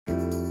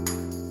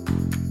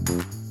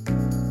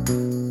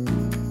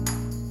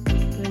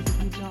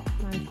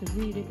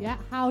yet.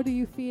 How do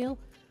you feel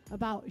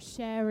about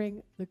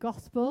sharing the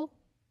gospel?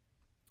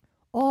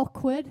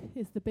 Awkward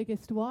is the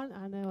biggest one.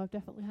 I know I've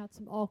definitely had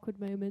some awkward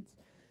moments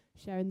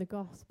sharing the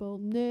gospel.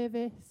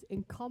 Nervous,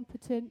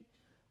 incompetent,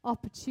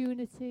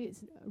 opportunity,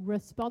 it's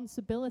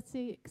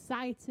responsibility,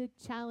 excited,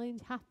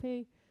 challenge,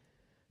 happy,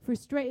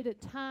 frustrated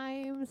at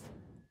times.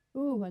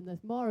 Ooh, and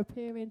there's more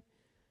appearing.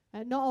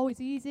 Not always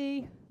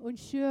easy,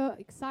 unsure,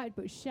 excited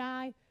but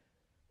shy,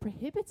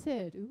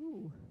 prohibited.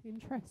 Ooh,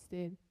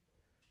 interesting.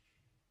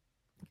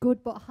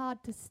 Good but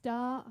hard to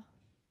start.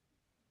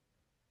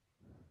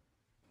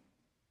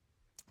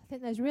 I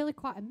think there's really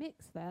quite a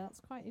mix there.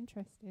 That's quite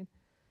interesting.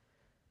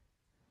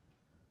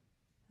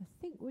 I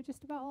think we're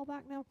just about all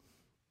back now.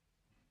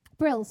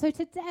 Brill. So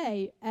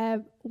today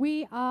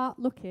we are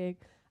looking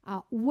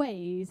at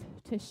ways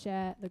to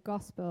share the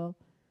gospel.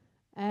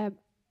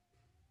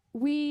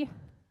 We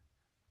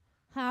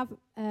have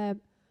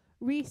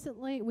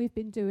recently we've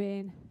been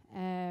doing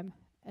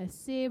a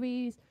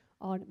series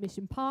on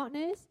mission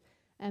partners,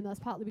 and that's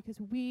partly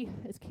because we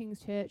as King's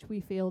Church,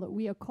 we feel that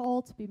we are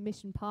called to be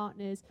mission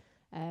partners,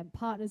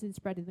 partners in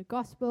spreading the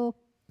gospel.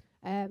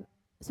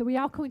 So we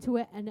are coming to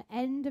an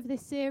end of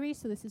this series,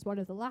 so this is one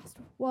of the last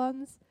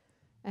ones.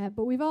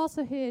 But we've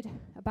also heard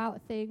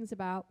about things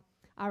about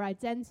our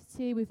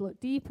identity. We've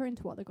looked deeper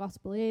into what the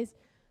gospel is.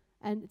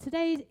 And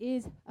today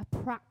is a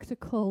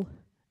practical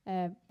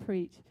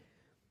preach.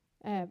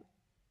 And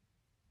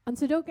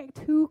so don't get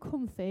too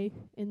comfy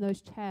in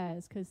those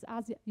chairs, because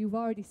as you've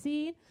already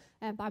seen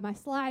by my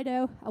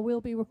Slido, I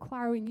will be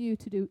requiring you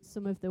to do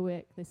some of the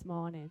work this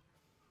morning.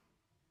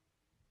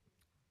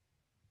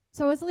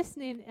 So I was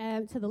listening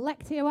to the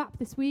Lectio app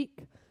this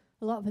week.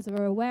 A lot of us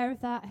are aware of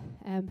that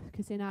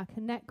because in our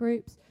Connect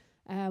groups,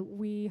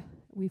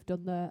 we've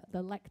done the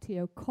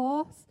Lectio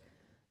course.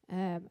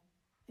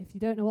 If you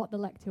don't know what the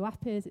Lectio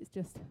app is, it's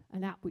just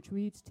an app which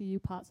reads to you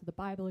parts of the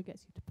Bible and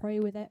gets you to pray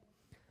with it.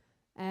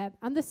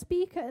 And the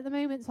speaker at the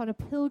moment is on a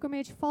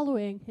pilgrimage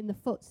following in the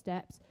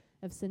footsteps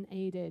of St.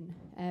 Aidan,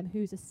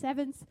 who's a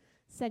 7th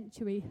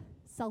century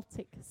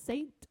Celtic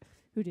saint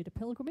who did a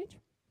pilgrimage.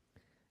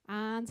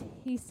 And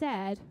he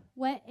said,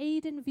 where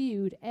Aidan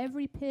viewed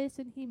every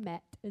person he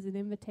met as an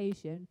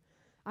invitation,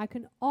 I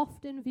can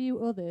often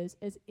view others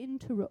as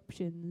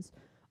interruptions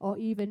or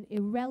even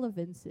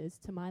irrelevances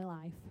to my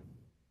life.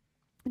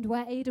 And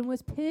where Aidan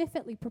was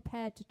perfectly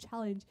prepared to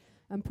challenge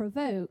and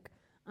provoke,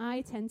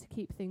 I tend to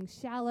keep things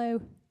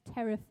shallow,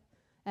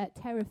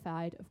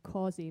 terrified of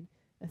causing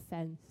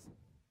offence.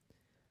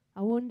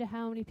 I wonder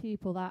how many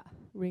people that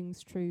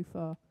rings true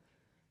for.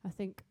 I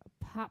think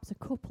perhaps a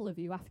couple of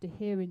you, after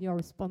hearing your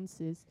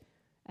responses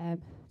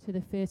to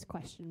the first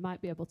question,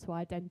 might be able to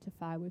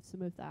identify with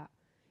some of that.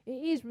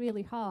 It is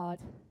really hard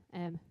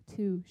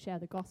to share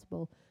the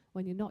gospel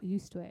when you're not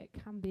used to it.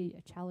 It can be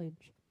a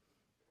challenge.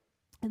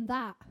 And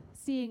that,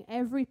 seeing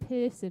every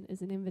person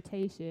as an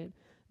invitation,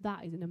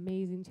 that is an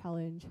amazing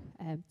challenge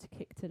to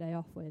kick today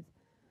off with.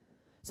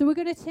 So we're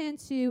going to turn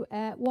to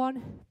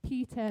 1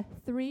 Peter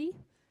 3,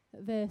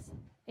 verse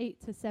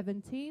 8 to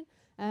 17.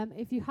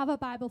 If you have a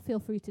Bible, feel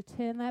free to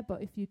turn there,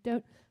 but if you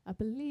don't, I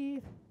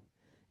believe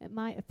it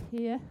might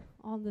appear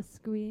on the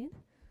screen,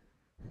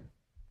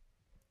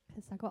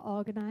 because I got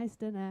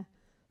organised and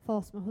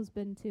forced my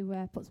husband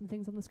to put some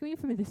things on the screen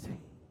for me this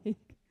week.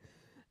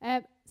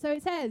 So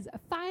it says,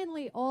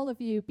 finally, all of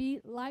you, be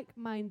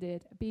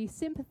like-minded, be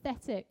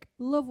sympathetic,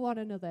 love one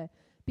another,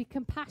 be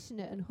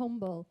compassionate and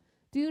humble.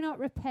 Do not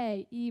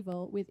repay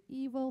evil with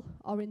evil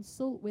or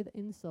insult with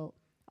insult.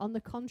 On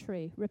the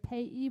contrary,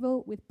 repay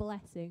evil with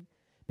blessing,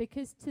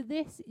 because to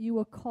this you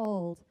were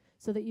called,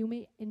 so that you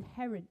may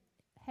inherit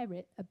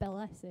a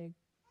blessing.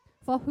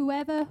 For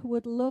whoever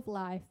would love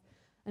life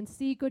and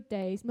see good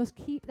days must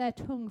keep their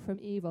tongue from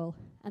evil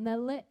and their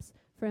lips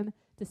from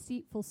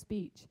deceitful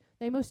speech.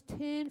 They must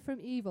turn from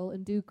evil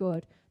and do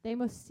good. They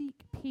must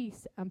seek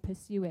peace and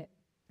pursue it.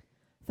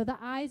 For the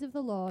eyes of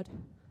the Lord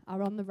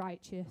are on the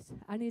righteous,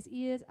 and his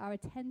ears are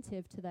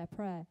attentive to their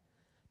prayer.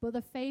 But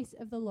the face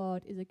of the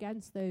Lord is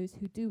against those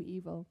who do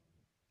evil.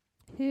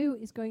 Who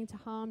is going to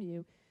harm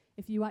you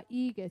if you are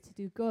eager to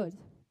do good?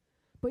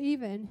 But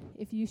even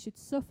if you should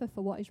suffer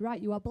for what is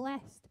right, you are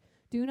blessed.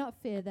 Do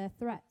not fear their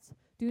threats.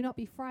 Do not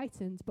be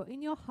frightened, but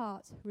in your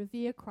hearts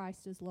revere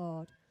Christ as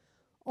Lord.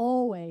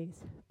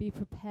 Always be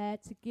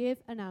prepared to give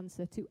an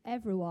answer to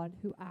everyone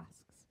who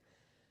asks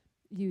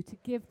you to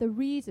give the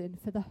reason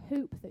for the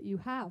hope that you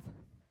have.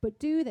 But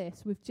do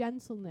this with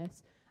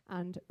gentleness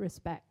and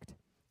respect,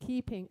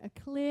 keeping a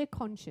clear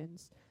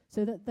conscience,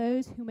 so that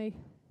those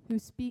who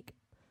speak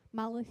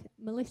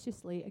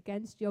maliciously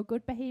against your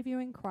good behavior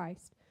in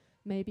Christ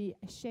may be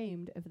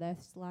ashamed of their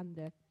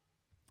slander.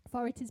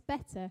 For it is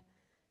better,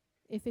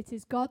 if it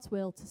is God's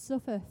will, to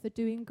suffer for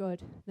doing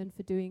good than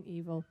for doing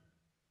evil.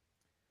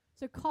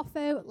 So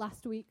Cath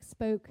last week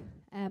spoke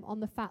on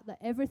the fact that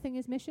everything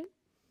is mission.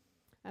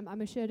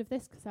 I'm assured of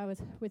this because I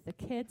was with the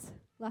kids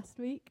last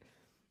week.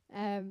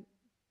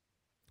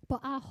 But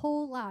our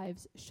whole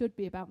lives should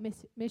be about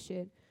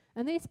mission.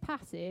 And this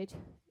passage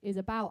is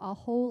about our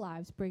whole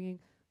lives bringing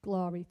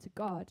glory to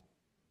God.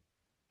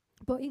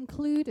 But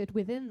included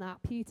within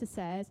that, Peter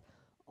says,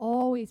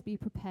 always be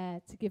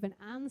prepared to give an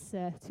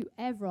answer to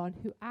everyone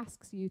who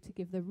asks you to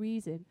give the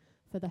reason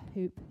for the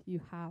hope you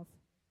have.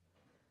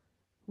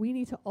 We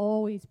need to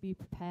always be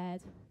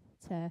prepared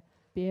to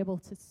be able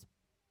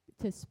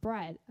to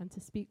spread and to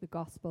speak the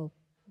gospel.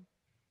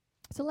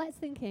 So let's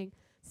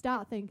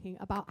start thinking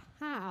about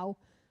how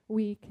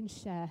we can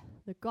share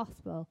the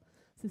gospel.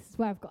 So this is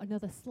where I've got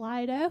another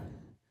Slido.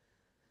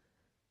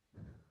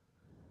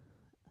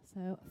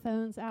 So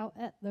phones out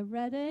at the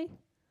ready.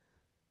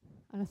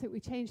 And I think we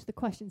changed the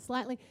question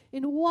slightly.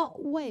 In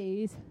what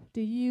ways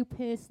do you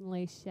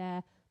personally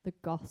share the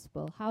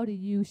gospel? How do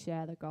you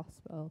share the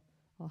gospel?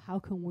 Or how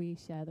can we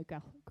share the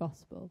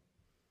gospel?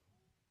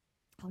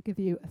 I'll give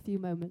you a few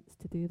moments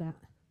to do that.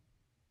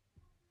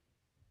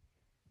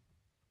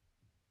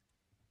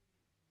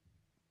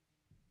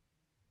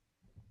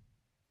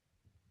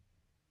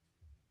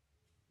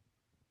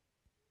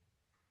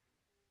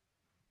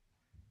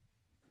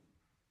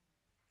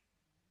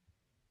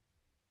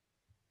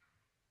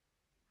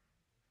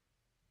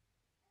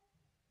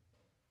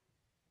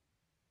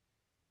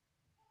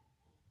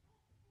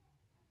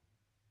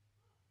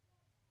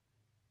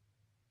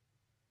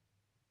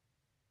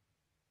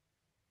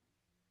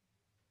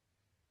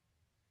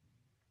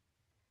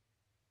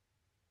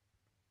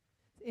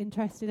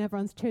 Interesting,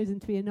 everyone's chosen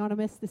to be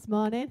anonymous this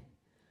morning.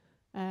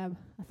 I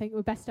think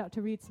we're best out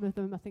to read some of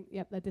them. I think,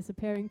 they're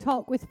disappearing.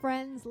 Talk with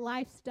friends,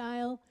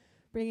 lifestyle,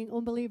 bringing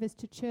unbelievers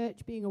to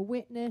church, being a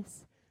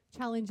witness,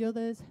 challenge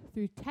others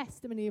through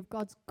testimony of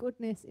God's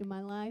goodness in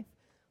my life,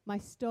 my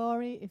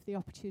story if the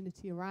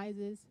opportunity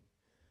arises,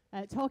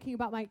 talking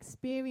about my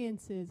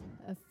experiences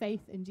of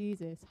faith in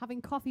Jesus,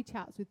 having coffee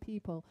chats with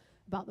people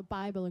about the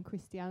Bible and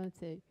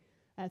Christianity,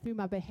 through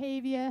my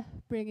behavior,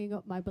 bringing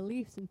up my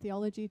beliefs and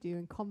theology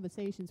during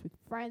conversations with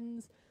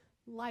friends,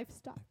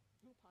 lifestyle,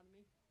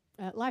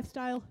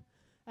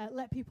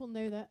 let people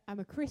know that I'm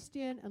a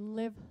Christian and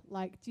live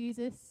like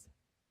Jesus.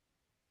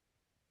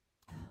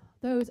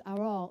 Those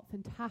are all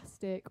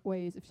fantastic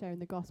ways of sharing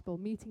the gospel,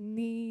 meeting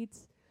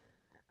needs.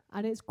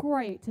 And it's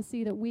great to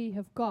see that we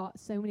have got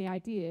so many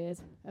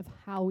ideas of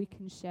how we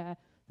can share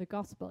the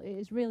gospel. It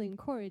is really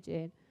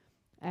encouraging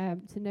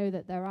to know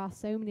that there are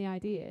so many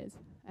ideas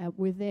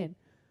within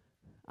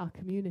our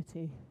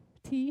community.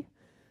 Tea.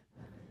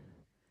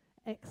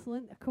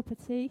 Excellent. A cup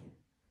of tea.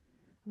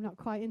 I'm not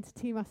quite into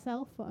tea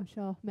myself, but I'm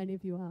sure many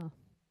of you are.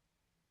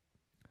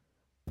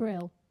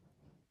 Brill.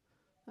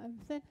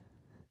 Everything.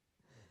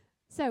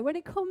 So when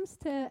it comes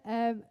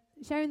to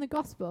sharing the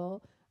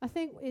gospel, I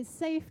think it's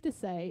safe to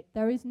say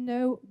there is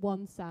no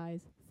one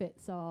size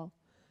fits all.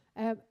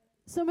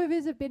 Some of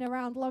us have been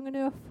around long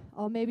enough,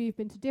 or maybe you've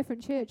been to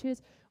different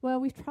churches, where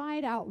we've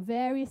tried out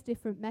various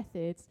different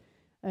methods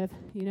of,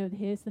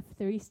 here's the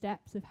 3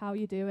 steps of how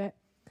you do it,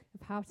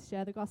 of how to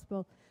share the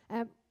gospel.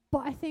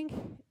 But I think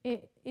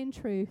in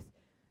truth,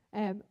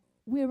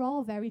 we're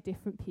all very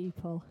different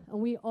people, and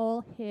we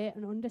all hear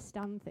and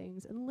understand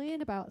things and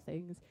learn about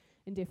things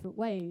in different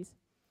ways.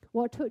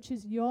 What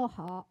touches your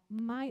heart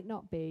might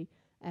not be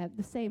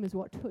the same as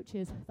what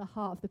touches the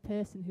heart of the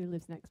person who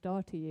lives next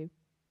door to you.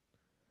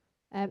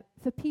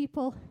 For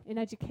people in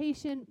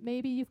education,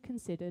 maybe you've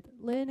considered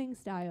learning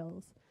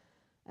styles.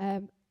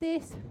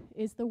 This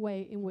is the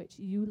way in which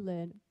you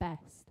learn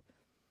best.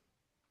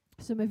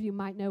 Some of you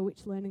might know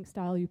which learning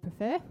style you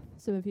prefer.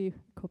 Some of you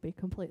could be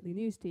completely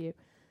news to you.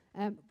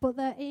 But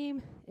their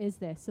aim is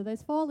this. So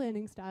there's 4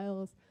 learning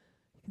styles.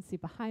 You can see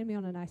behind me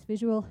on a nice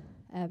visual.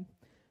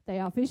 They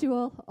are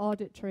visual,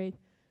 auditory,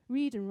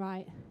 read and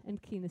write,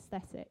 and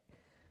kinesthetic.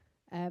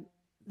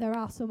 There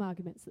are some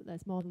arguments that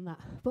there's more than that,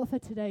 but for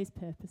today's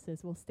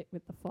purposes, we'll stick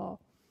with the 4.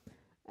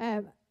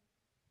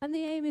 And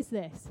the aim is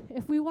this.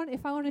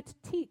 If I wanted to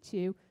teach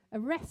you a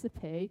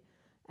recipe,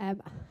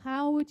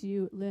 how would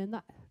you learn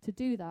to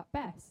do that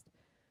best?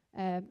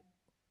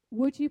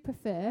 Would you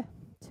prefer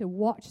to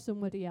watch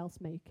somebody else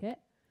make it?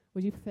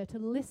 Would you prefer to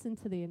listen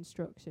to the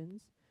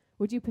instructions?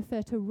 Would you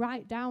prefer to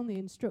write down the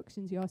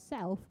instructions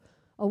yourself?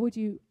 Or would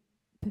you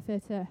prefer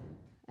to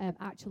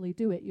actually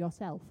do it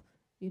yourself?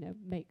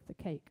 Make the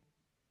cake.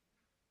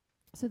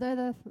 So they're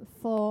the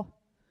 4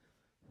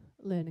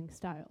 learning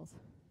styles.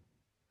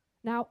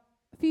 Now,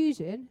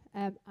 Fusion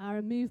are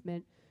a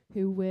movement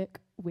who work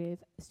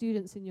with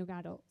students and young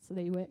adults, so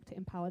they work to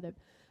empower them.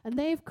 And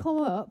they've come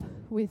up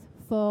with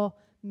 4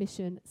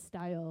 mission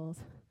styles.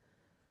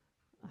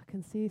 I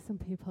can see some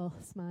people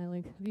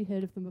smiling. Have you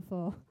heard of them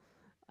before?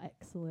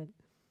 Excellent.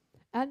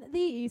 And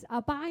these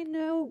are by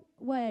no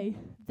way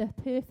the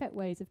perfect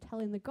ways of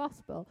telling the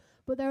gospel,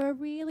 but they're a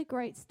really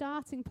great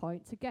starting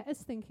point to get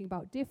us thinking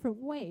about different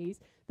ways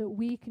that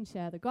we can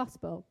share the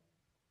gospel.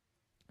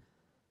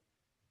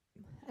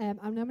 And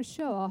I'm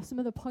sure some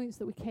of the points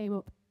that we came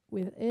up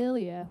with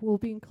earlier will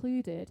be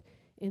included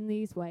in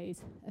these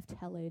ways of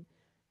telling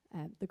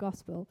the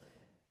gospel.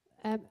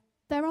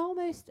 They're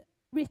almost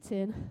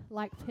written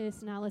like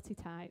personality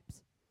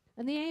types.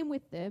 And the aim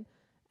with them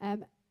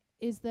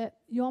is that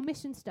your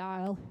mission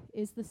style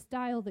is the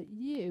style that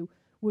you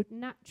would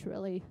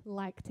naturally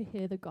like to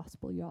hear the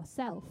gospel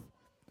yourself.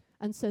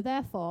 And so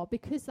therefore,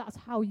 because that's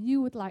how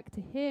you would like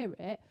to hear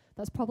it,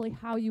 that's probably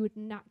how you would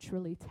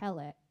naturally tell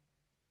it.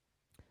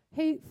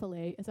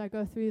 Hopefully, as I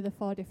go through the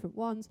 4 different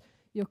ones,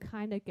 you'll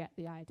kind of get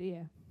the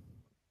idea.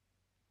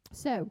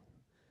 So,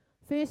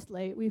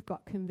 firstly, we've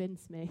got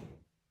convince me.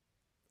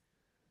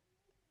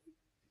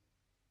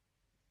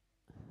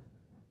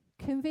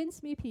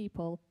 Convince me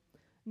people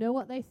know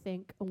what they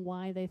think and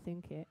why they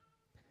think it.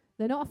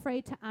 They're not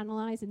afraid to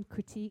analyse and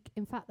critique.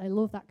 In fact, they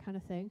love that kind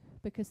of thing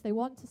because they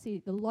want to see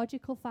the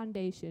logical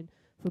foundation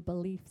for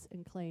beliefs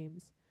and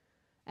claims.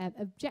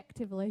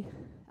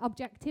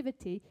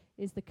 Objectivity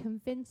is the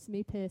convince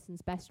me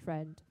person's best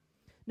friend.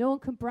 No one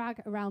can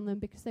brag around them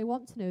because they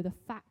want to know the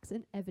facts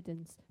and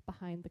evidence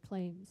behind the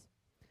claims.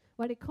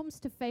 When it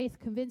comes to faith,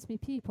 convince me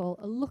people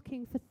are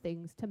looking for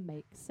things to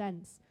make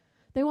sense.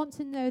 They want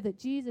to know that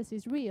Jesus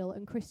is real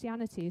and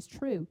Christianity is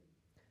true.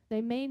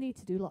 They may need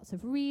to do lots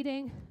of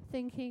reading,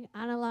 thinking,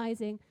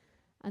 analysing,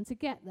 and to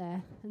get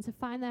there and to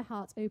find their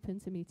hearts open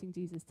to meeting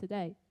Jesus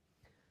today.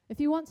 If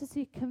you want to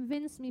see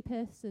convince me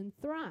person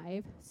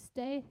thrive,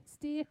 steer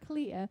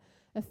clear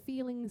of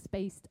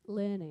feelings-based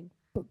learning,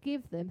 but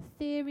give them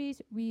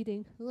theories,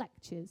 reading,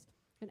 lectures,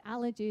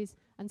 analogies,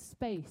 and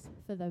space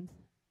for them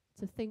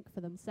to think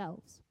for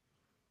themselves.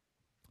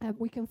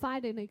 We can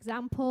find an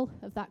example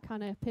of that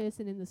kind of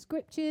person in the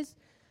scriptures,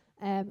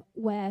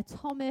 where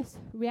Thomas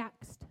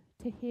reacts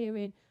to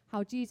hearing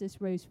how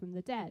Jesus rose from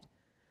the dead.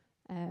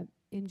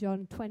 In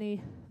John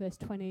 20, verse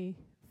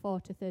 24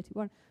 to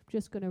 31, I'm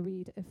just going to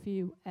read a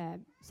few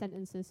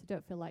sentences, so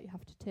don't feel like you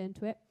have to turn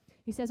to it.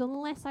 He says,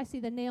 "Unless I see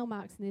the nail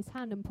marks in his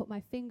hand and put my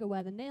finger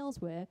where the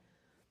nails were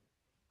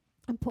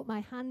and put my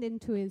hand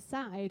into his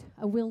side,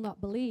 I will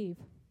not believe."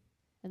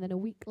 And then a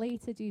week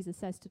later, Jesus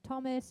says to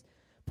Thomas,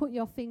 "Put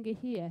your finger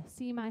here,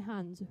 see my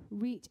hands,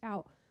 reach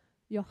out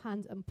your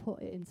hand and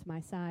put it into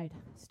my side.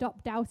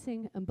 Stop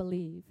doubting and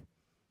believe."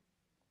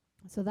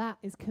 So that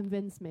is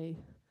convince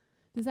me.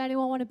 Does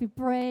anyone want to be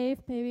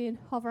brave, maybe, and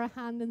hover a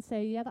hand and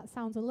say, yeah, that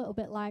sounds a little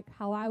bit like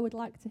how I would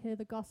like to hear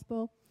the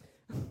gospel?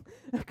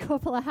 A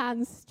couple of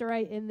hands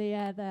straight in the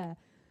air there.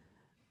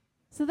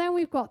 So then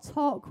we've got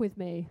talk with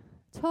me.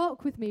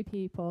 Talk with me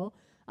people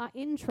are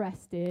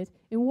interested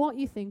in what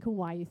you think and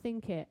why you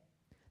think it.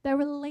 They're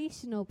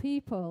relational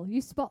people.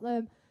 You spot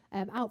them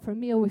out for a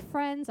meal with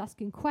friends,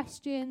 asking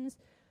questions,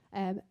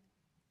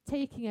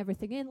 taking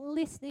everything in,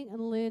 listening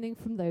and learning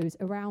from those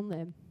around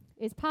them.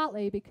 It's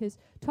partly because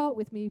talk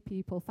with me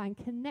people find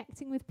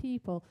connecting with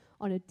people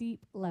on a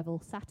deep level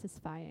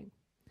satisfying.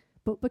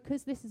 But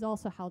because this is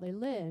also how they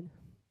learn.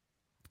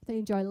 They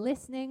enjoy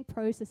listening,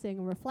 processing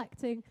and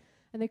reflecting,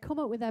 and they come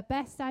up with their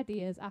best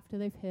ideas after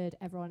they've heard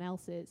everyone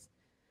else's.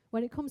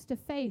 When it comes to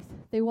faith,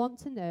 they want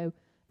to know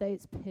that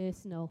it's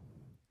personal.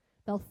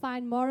 They'll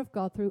find more of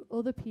God through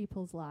other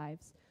people's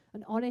lives,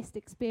 an honest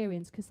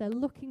experience, because they're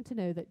looking to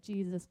know that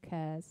Jesus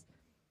cares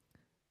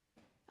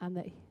and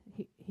that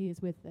he is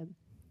with them.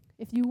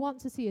 If you want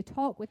to see a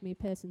talk with me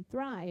person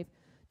thrive,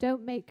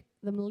 don't make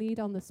them lead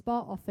on the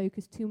spot or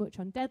focus too much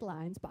on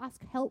deadlines, but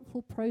ask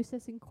helpful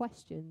processing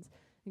questions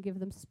and give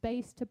them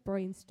space to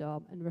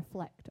brainstorm and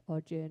reflect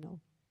or journal.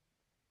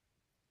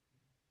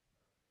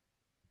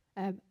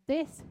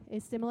 This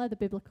is similar. The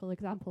biblical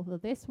example for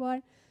this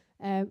one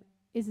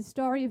is a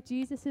story of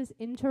Jesus'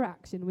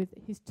 interaction with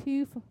his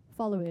 2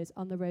 followers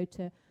on the road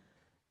to,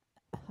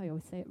 I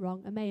always say it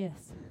wrong,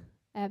 Emmaus.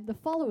 The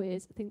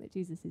followers think that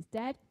Jesus is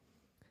dead.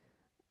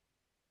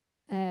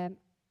 And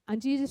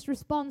Jesus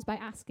responds by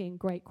asking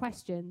great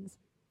questions.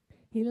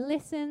 He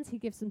listens, he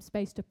gives them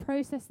space to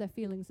process their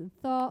feelings and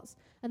thoughts,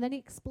 and then he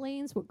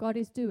explains what God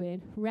is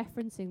doing,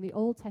 referencing the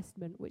Old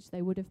Testament, which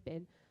they would have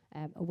been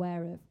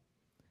aware of.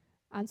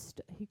 And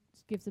he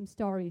gives them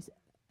stories.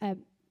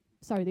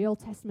 The Old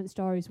Testament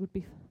stories would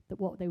be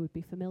what they would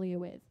be familiar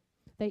with.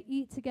 They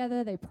eat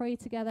together, they pray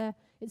together.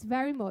 It's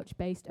very much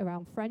based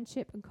around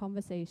friendship and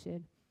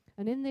conversation.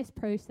 And in this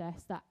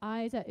process, their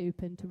eyes are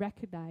open to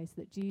recognize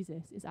that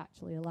Jesus is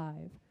actually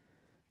alive.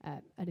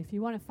 And if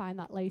you want to find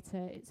that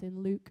later, it's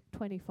in Luke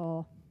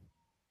 24.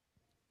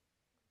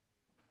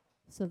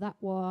 So that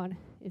one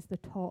is the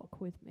talk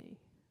with me.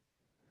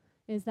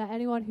 Is there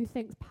anyone who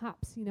thinks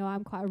perhaps,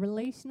 I'm quite a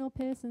relational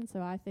person,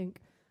 so I think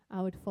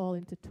I would fall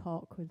into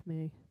talk with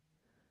me?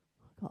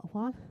 Got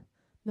one.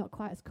 Not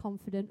quite as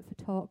confident for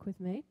talk with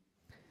me.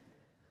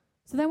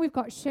 So then we've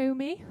got show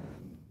me.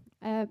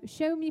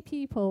 Show me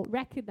people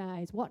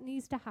recognize what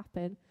needs to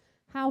happen,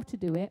 how to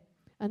do it,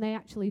 and they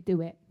actually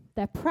do it.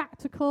 They're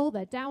practical,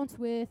 they're down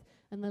to earth,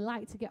 and they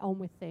like to get on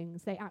with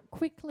things. They act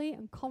quickly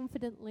and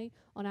confidently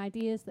on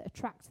ideas that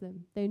attract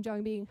them. They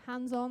enjoy being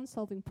hands-on,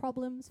 solving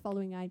problems,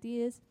 following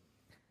ideas.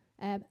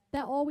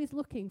 They're always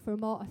looking for a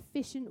more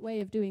efficient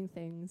way of doing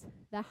things.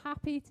 They're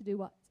happy to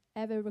do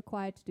whatever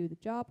required to do the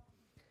job,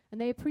 and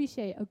they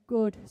appreciate a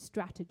good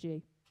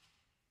strategy.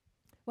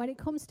 When it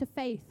comes to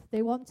faith,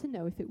 they want to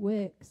know if it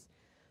works.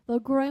 They'll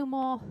grow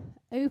more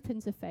open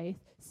to faith,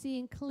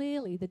 seeing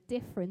clearly the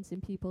difference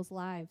in people's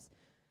lives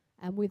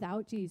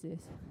without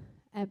Jesus,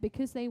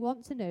 because they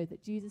want to know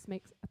that Jesus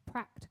makes a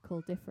practical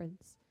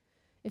difference.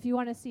 If you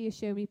want to see a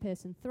show me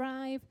person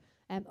thrive,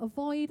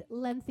 avoid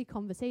lengthy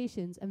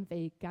conversations and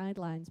vague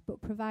guidelines,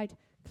 but provide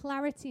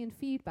clarity and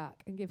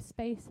feedback and give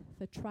space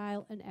for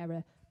trial and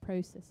error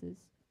processes.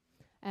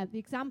 The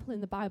example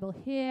in the Bible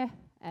here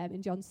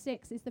in John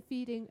 6 is the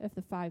feeding of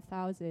the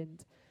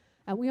 5,000.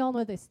 And we all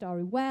know this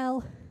story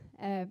well.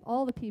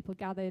 All the people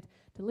gathered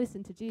to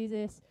listen to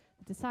Jesus.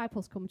 The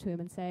disciples come to him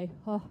and say,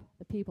 oh,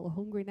 the people are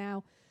hungry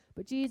now.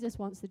 But Jesus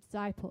wants the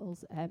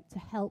disciples to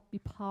help be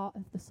part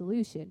of the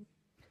solution.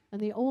 And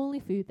the only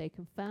food they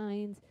can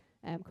find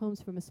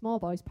comes from a small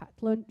boy's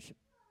packed lunch,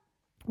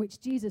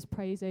 which Jesus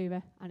prays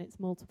over, and it's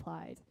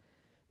multiplied.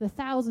 The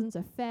thousands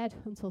are fed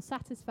until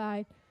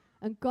satisfied,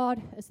 and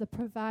God, as the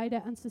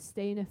provider and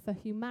sustainer for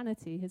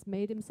humanity, has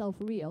made himself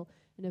real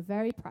in a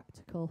very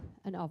practical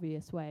and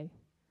obvious way.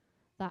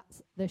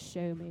 That's the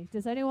show me.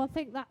 Does anyone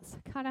think that's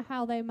kind of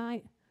how they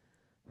might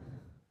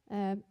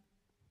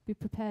be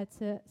prepared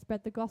to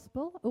spread the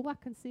gospel? Oh, I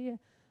can see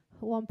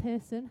one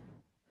person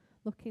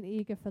looking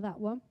eager for that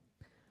one.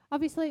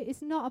 Obviously,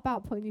 it's not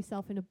about putting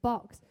yourself in a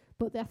box,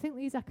 but I think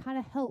these are kind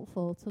of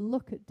helpful to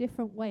look at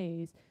different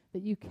ways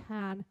that you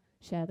can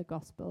share the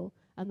gospel,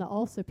 and that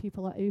also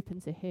people are open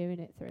to hearing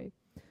it through.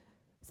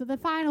 So the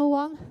final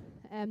one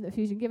that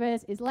Fusion give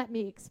us is let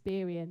me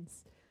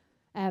experience.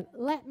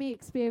 Let me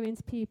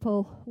experience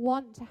people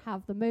want to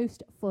have the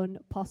most fun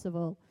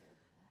possible.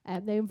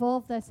 They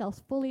involve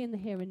themselves fully in the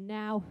here and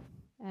now.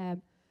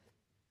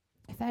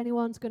 If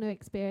anyone's going to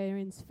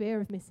experience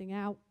fear of missing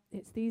out,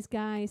 it's these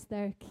guys.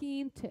 They're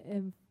keen to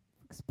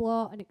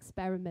explore and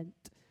experiment.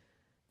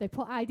 They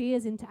put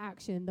ideas into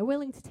action. They're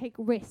willing to take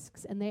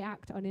risks, and they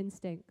act on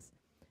instincts.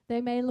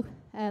 They may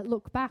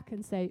look back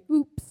and say,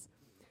 oops,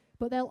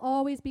 but they'll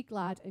always be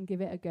glad and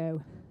give it a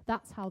go.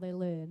 That's how they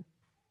learn.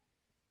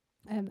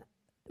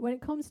 When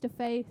it comes to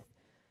faith,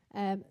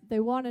 they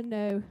want to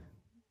know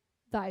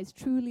that it's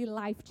truly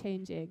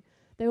life-changing.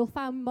 They will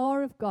find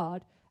more of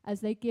God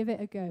as they give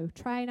it a go,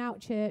 trying out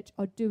church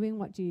or doing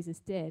what Jesus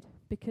did,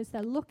 because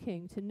they're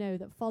looking to know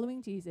that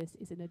following Jesus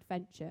is an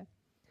adventure.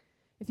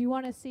 If you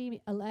want to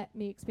see a let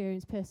me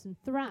experience person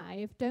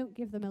thrive, don't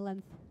give them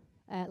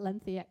a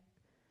lengthy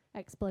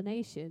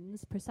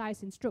explanations,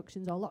 precise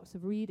instructions, or lots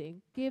of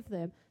reading. Give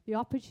them the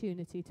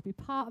opportunity to be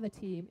part of a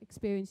team,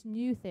 experience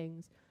new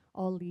things,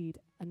 or lead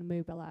and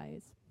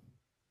mobilize.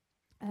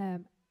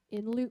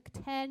 In Luke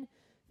 10,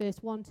 verse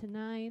 1 to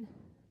 9,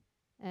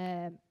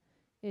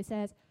 it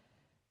says,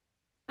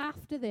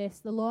 after this,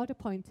 the Lord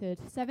appointed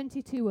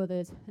 72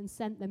 others and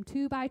sent them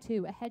 2 by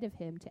 2 ahead of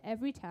him to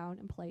every town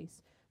and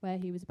place where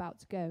he was about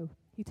to go.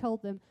 He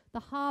told them, the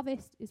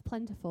harvest is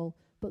plentiful,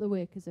 but the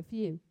workers are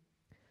few.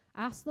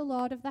 Ask the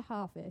Lord of the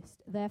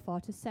harvest, therefore,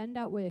 to send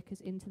out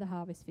workers into the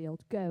harvest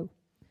field. Go.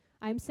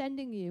 I am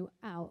sending you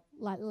out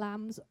like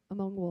lambs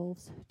among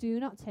wolves. Do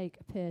not take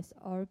a purse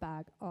or a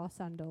bag or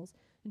sandals,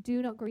 and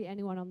do not greet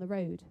anyone on the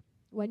road.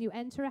 When you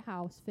enter a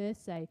house,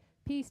 first say,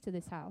 peace to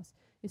this house.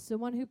 If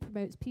someone who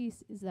promotes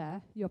peace is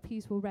there, your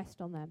peace will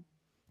rest on them.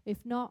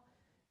 If not,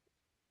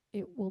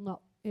 it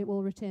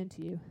will return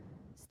to you.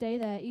 Stay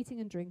there,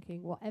 eating and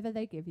drinking whatever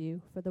they give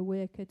you, for the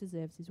worker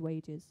deserves his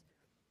wages.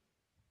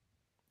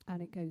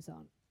 And it goes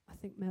on. I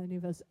think many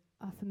of us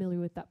are familiar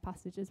with that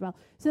passage as well.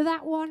 So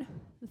that one,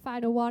 the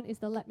final one, is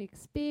the let me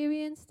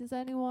experience. Does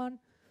anyone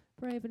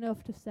brave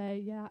enough to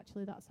say, yeah,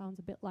 actually that sounds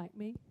a bit like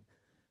me?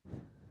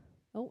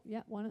 Oh,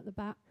 yeah, one at the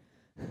back.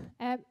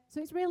 So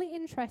it's really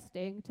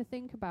interesting to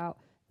think about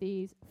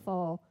these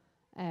 4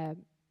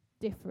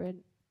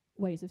 different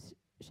ways of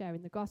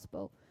sharing the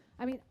gospel.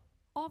 I mean,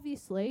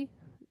 obviously,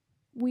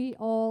 we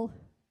all,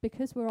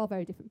 because we're all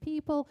very different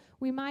people,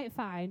 we might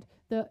find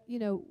that,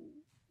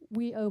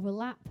 we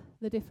overlap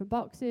the different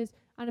boxes,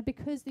 and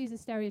because these are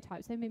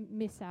stereotypes, they may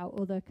miss out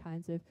other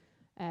kinds of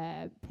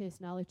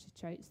personality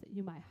traits that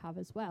you might have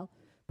as well.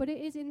 But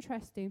it is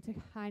interesting to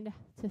kind of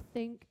to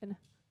think and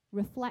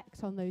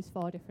reflect on those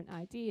 4 different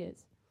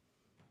ideas.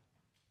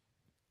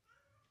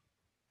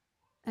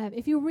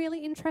 If you're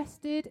really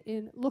interested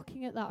in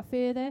looking at that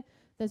further,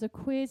 there's a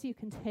quiz you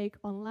can take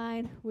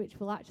online which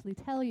will actually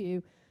tell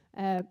you,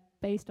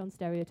 based on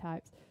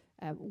stereotypes,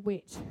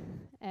 which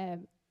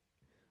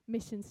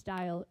mission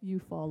style you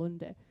fall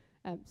under.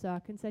 So I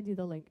can send you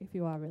the link if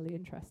you are really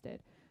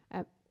interested.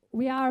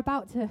 We are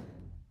about to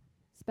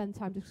spend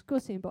time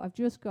discussing, but I've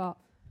just got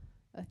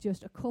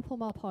just a couple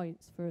more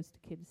points for us to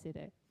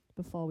consider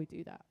before we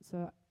do that.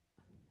 So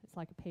it's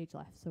like a page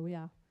left, so we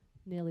are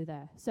nearly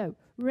there. So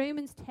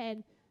Romans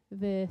 10,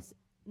 verse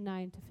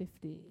 9 to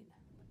 15.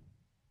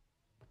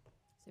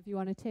 So if you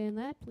want to turn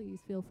there,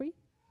 please feel free.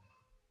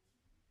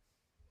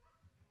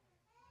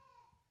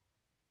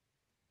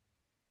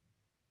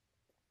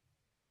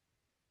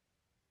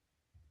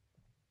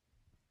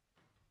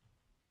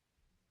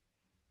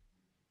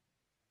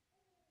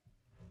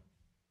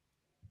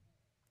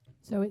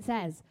 So it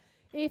says,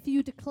 if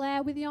you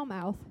declare with your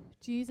mouth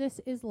Jesus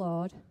is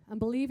Lord and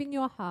believe in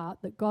your heart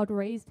that God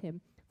raised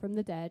him from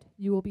the dead,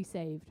 you will be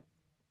saved.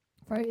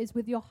 For it is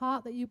with your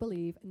heart that you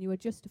believe and you are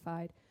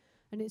justified,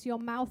 and it's your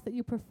mouth that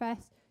you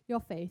profess your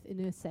faith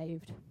and are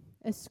saved.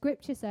 As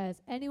Scripture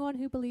says, anyone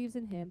who believes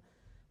in him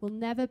will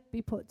never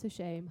be put to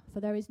shame, for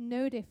there is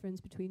no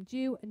difference between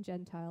Jew and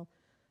Gentile.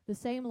 The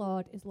same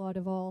Lord is Lord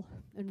of all,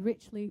 and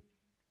richly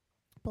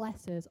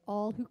blesses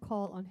all who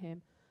call on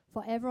him,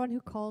 for everyone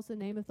who calls the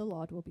name of the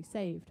Lord will be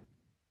saved.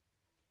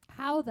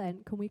 How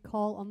then can we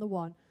call on the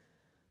one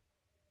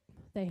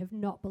they have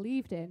not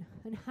believed in?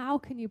 And how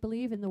can you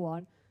believe in the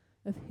one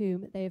of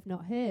whom they have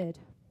not heard?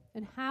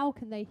 And how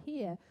can they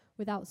hear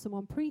without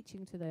someone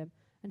preaching to them?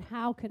 And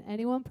how can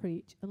anyone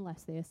preach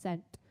unless they are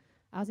sent?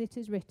 As it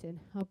is written,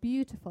 how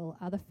beautiful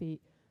are the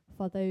feet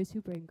for those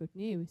who bring good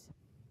news.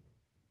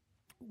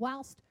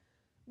 Whilst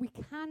we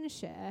can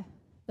share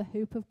the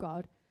hope of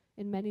God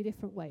in many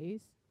different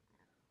ways,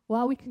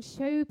 while we can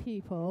show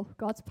people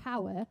God's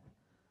power,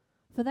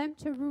 for them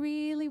to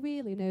really,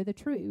 really know the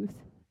truth,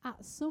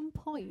 at some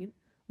point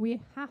we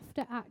have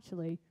to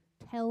actually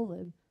tell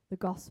them the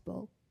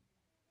gospel.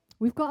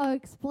 We've got to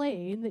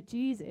explain that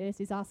Jesus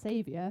is our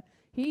Saviour.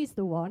 He's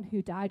the one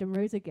who died and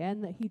rose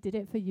again, that he did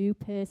it for you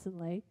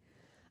personally.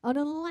 And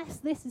unless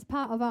this is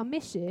part of our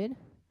mission,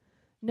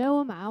 no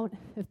amount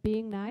of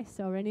being nice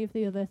or any of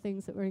the other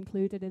things that were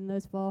included in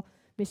those 4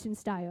 mission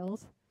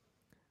styles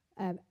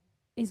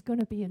is going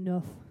to be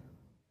enough.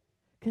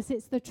 Because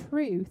it's the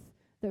truth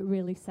that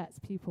really sets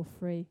people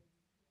free.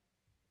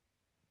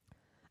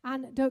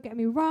 And don't get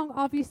me wrong,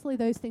 obviously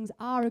those things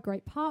are a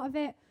great part of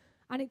it,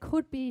 and it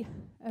could be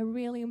a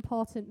really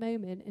important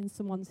moment in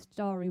someone's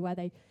story where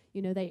they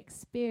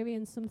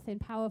experience something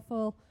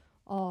powerful,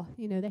 or,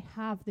 they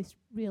have this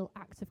real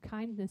act of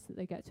kindness that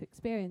they get to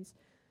experience.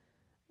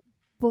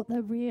 But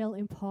the real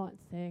important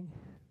thing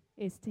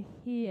is to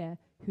hear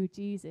who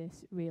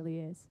Jesus really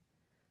is.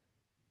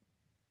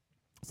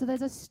 So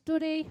there's a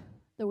study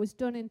that was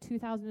done in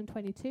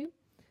 2022.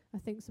 I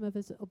think some of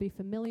us will be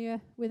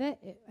familiar with it.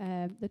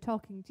 The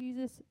Talking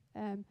Jesus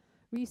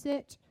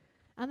research.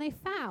 And they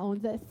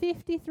found that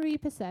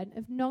 53%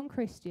 of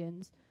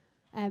non-Christians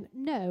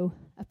know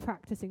a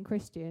practicing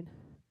Christian.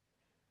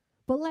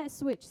 But let's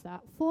switch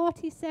that.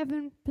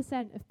 47%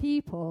 of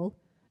people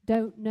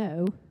don't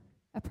know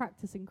a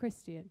practicing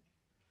Christian.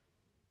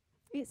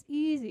 It's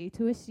easy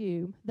to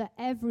assume that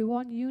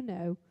everyone you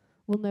know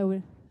will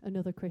know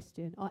another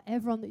Christian, or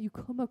everyone that you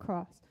come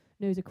across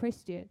knows a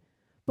Christian.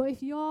 But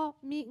if you're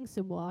meeting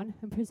someone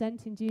and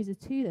presenting Jesus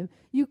to them,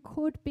 you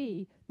could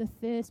be the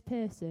first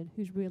person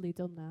who's really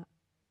done that.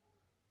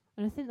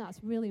 And I think that's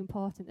really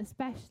important,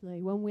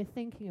 especially when we're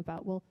thinking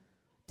about, well,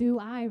 do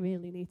I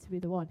really need to be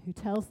the one who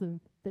tells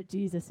them that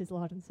Jesus is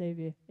Lord and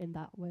Saviour in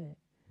that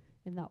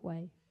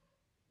way?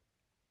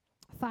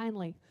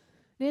 Finally,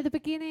 near the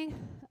beginning,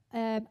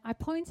 I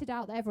pointed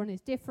out that everyone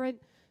is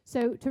different.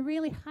 So to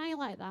really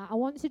highlight that, I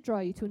want to draw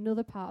you to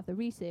another part of the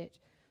research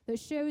that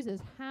shows us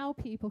how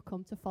people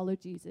come to follow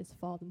Jesus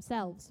for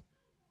themselves.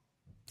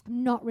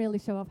 I'm not really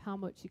sure of how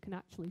much you can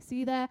actually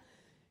see there,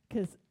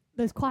 because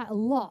there's quite a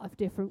lot of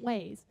different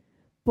ways.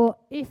 But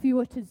if you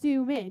were to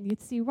zoom in, you'd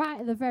see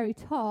right at the very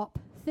top,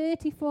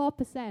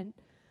 34%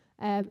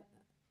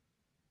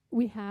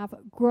 we have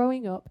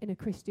growing up in a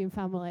Christian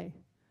family.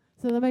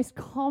 So the most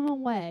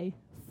common way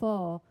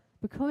for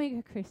becoming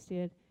a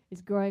Christian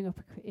is growing up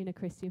in a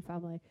Christian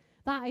family.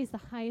 That is the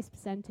highest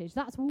percentage.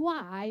 That's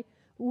why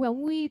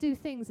when we do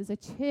things as a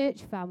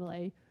church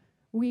family,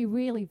 we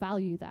really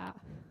value that.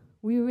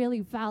 We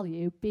really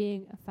value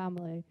being a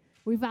family.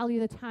 We value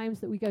the times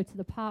that we go to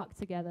the park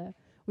together.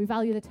 We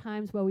value the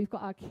times where we've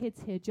got our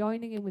kids here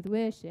joining in with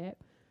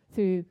worship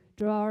through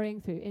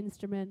drawing, through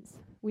instruments.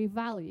 We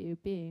value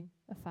being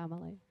a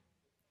family.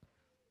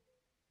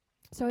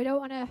 So I don't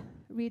want to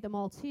read them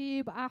all to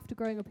you, but after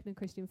growing up in a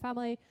Christian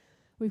family,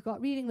 we've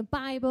got reading the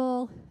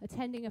Bible,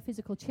 attending a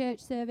physical church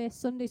service,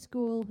 Sunday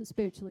school, a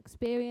spiritual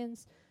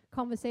experience,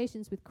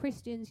 conversations with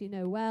Christians you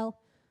know well,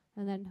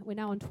 and then we're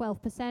now on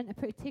 12%, a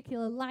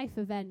particular life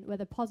event,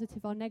 whether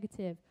positive or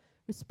negative,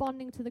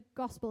 responding to the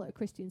gospel at a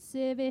Christian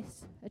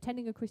service,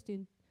 attending a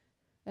Christian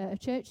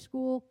church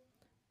school,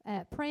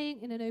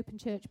 praying in an open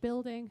church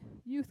building,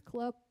 youth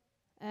club,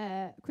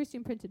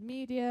 Christian printed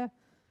media,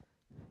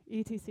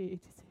 etc.,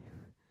 etc.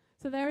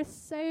 So there are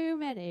so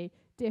many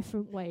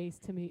different ways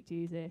to meet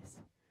Jesus.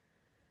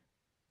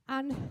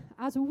 And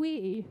as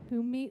we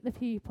who meet the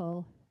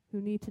people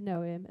who need to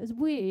know him, as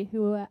we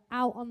who are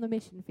out on the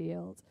mission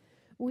field,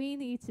 we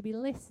need to be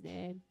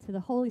listening to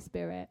the Holy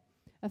Spirit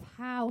of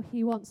how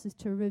he wants us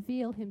to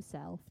reveal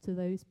himself to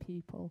those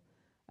people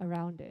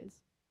around us.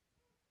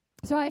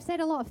 So I've said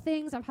a lot of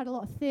things, I've had a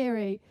lot of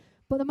theory,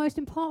 but the most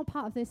important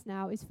part of this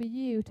now is for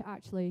you to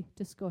actually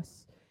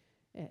discuss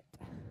it.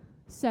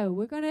 So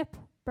we're going to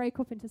break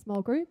up into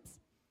small groups,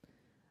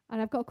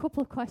 and I've got a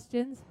couple of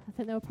questions. I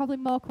think there were probably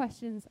more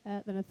questions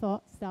than I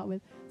thought to start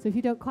with, so if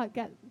you don't quite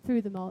get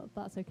through them all,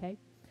 that's okay.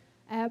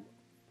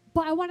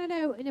 But I want to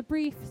know, in a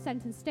brief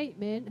sentence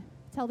statement,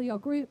 tell your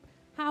group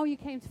how you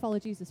came to follow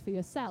Jesus for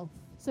yourself.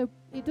 So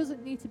it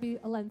doesn't need to be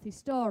a lengthy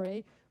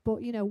story,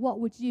 but what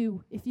would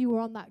you, if you were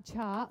on that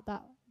chart,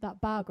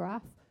 that bar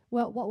graph,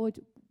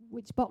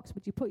 which box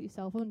would you put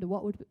yourself under?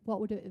 What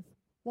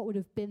would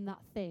have been that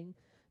thing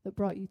that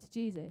brought you to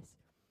Jesus?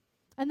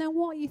 And then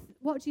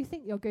what do you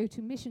think your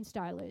go-to mission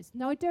style is?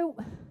 Now,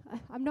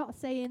 I'm not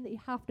saying that you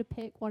have to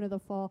pick one of the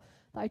 4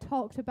 that I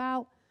talked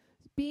about.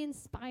 Be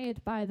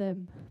inspired by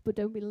them, but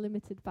don't be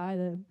limited by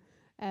them.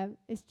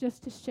 It's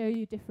just to show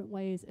you different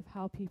ways of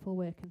how people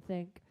work and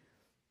think.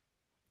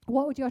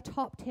 What would your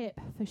top tip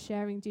for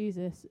sharing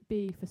Jesus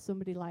be for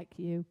somebody like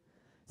you?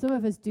 Some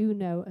of us do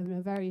know and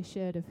are very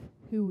assured of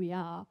who we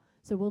are,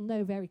 so we'll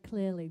know very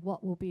clearly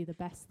what will be the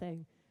best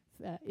thing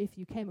if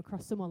you came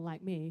across someone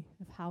like me,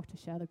 of how to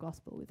share the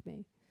gospel with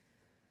me.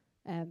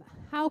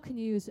 How can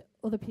you use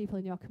other people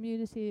in your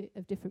community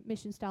of different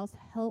mission styles to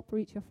help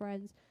reach your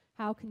friends?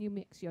 How can you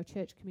mix your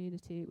church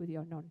community with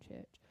your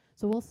non-church?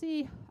 So we'll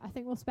see. I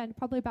think we'll spend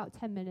probably about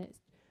 10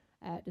 minutes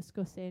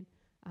discussing,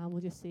 and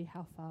we'll just see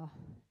how far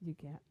you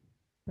get.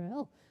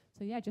 Brill.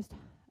 So yeah, just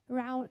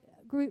around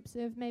groups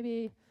of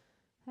maybe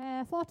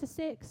 4 to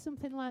 6,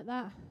 something like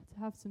that, to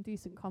have some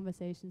decent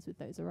conversations with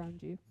those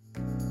around you.